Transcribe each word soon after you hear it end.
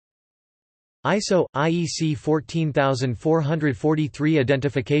ISO IEC 14443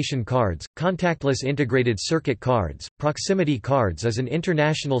 Identification cards, contactless integrated circuit cards. Proximity cards is an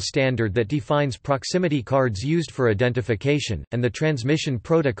international standard that defines proximity cards used for identification, and the transmission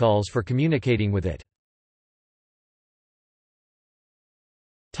protocols for communicating with it.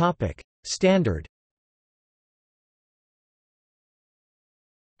 Standard.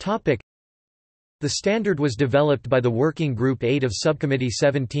 The standard was developed by the Working Group 8 of Subcommittee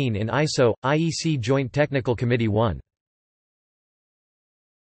 17 in ISO IEC Joint Technical Committee 1.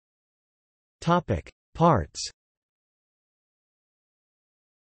 Topic: Parts.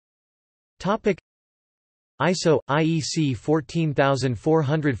 Topic: ISO IEC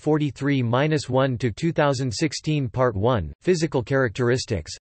 14443-1 to 2016 Part 1 Physical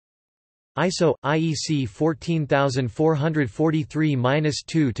characteristics. ISO IEC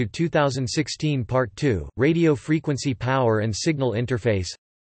 14443-2 to 2016 Part 2 Radio frequency power and signal interface.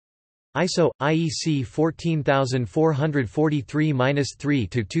 ISO IEC 14443-3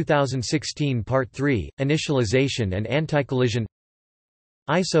 to 2016 Part 3 Initialization and anti-collision.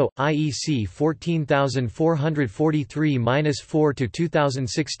 ISO IEC 14443-4 to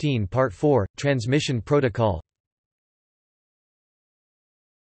 2016 Part 4 Transmission protocol.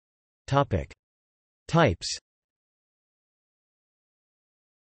 Topic: Types.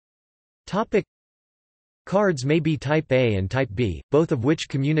 Topic: Cards may be Type A and Type B, both of which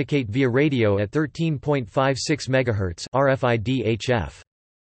communicate via radio at 13.56 MHz RFID-HF.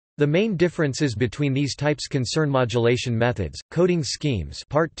 The main differences between these types concern modulation methods, coding schemes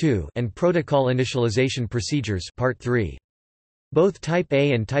Part 2 and protocol initialization procedures Part 3. Both Type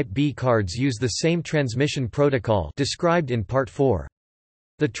A and Type B cards use the same transmission protocol described in Part 4.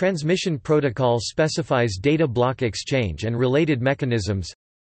 The transmission protocol specifies data block exchange and related mechanisms.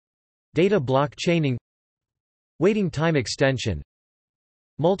 Data block chaining, waiting time extension,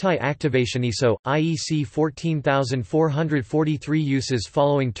 multi-activation. ISO IEC 14443 uses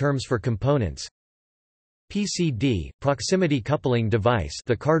following terms for components: PCD proximity coupling device,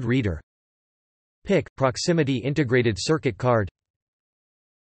 the card reader; PIC proximity integrated circuit card.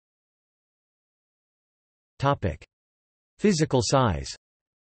 Topic: Physical size.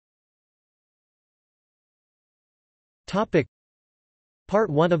 Topic: Part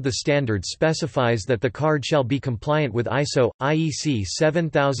 1 of the standard specifies that the card shall be compliant with ISO IEC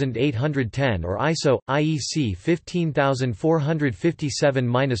 7810 or ISO IEC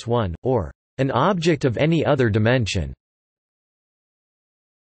 15457-1 or an object of any other dimension.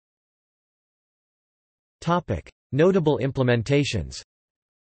 Topic: Notable implementations.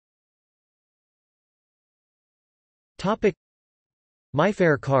 Topic: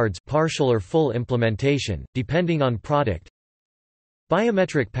 MyFare cards, partial or full implementation, depending on product.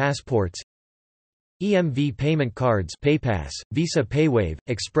 Biometric passports. EMV payment cards, PayPass, Visa PayWave,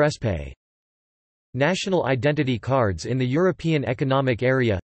 ExpressPay. National identity cards in the European Economic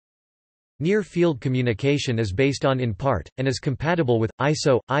Area. Near-field communication is based on in part, and is compatible with,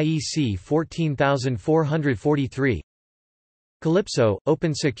 ISO, IEC 14443. Calypso,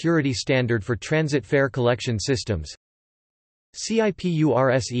 Open Security Standard for Transit Fare Collection Systems.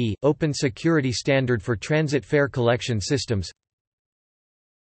 CIPURSE, Open Security Standard for Transit Fare Collection Systems.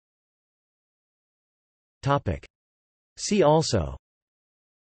 See also: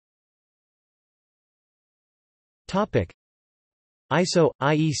 ISO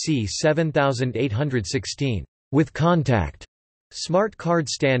IEC 7816 with contact smart card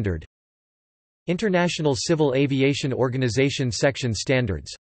standard. International Civil Aviation Organization Section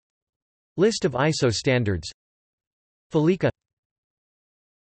Standards. List of ISO standards. Felica.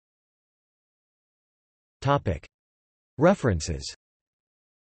 References.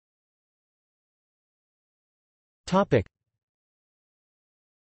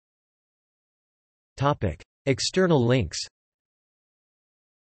 External links.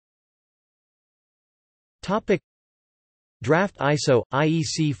 Draft ISO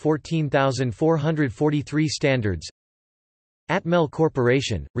IEC 14443 standards. Atmel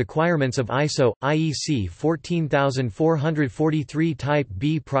Corporation, requirements of ISO IEC 14443 Type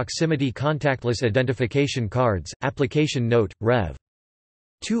B proximity contactless identification cards, application note, Rev.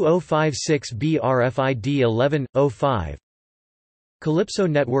 2056B RFID 1105. Calypso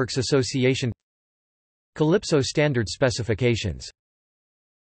Networks Association. Calypso standard specifications.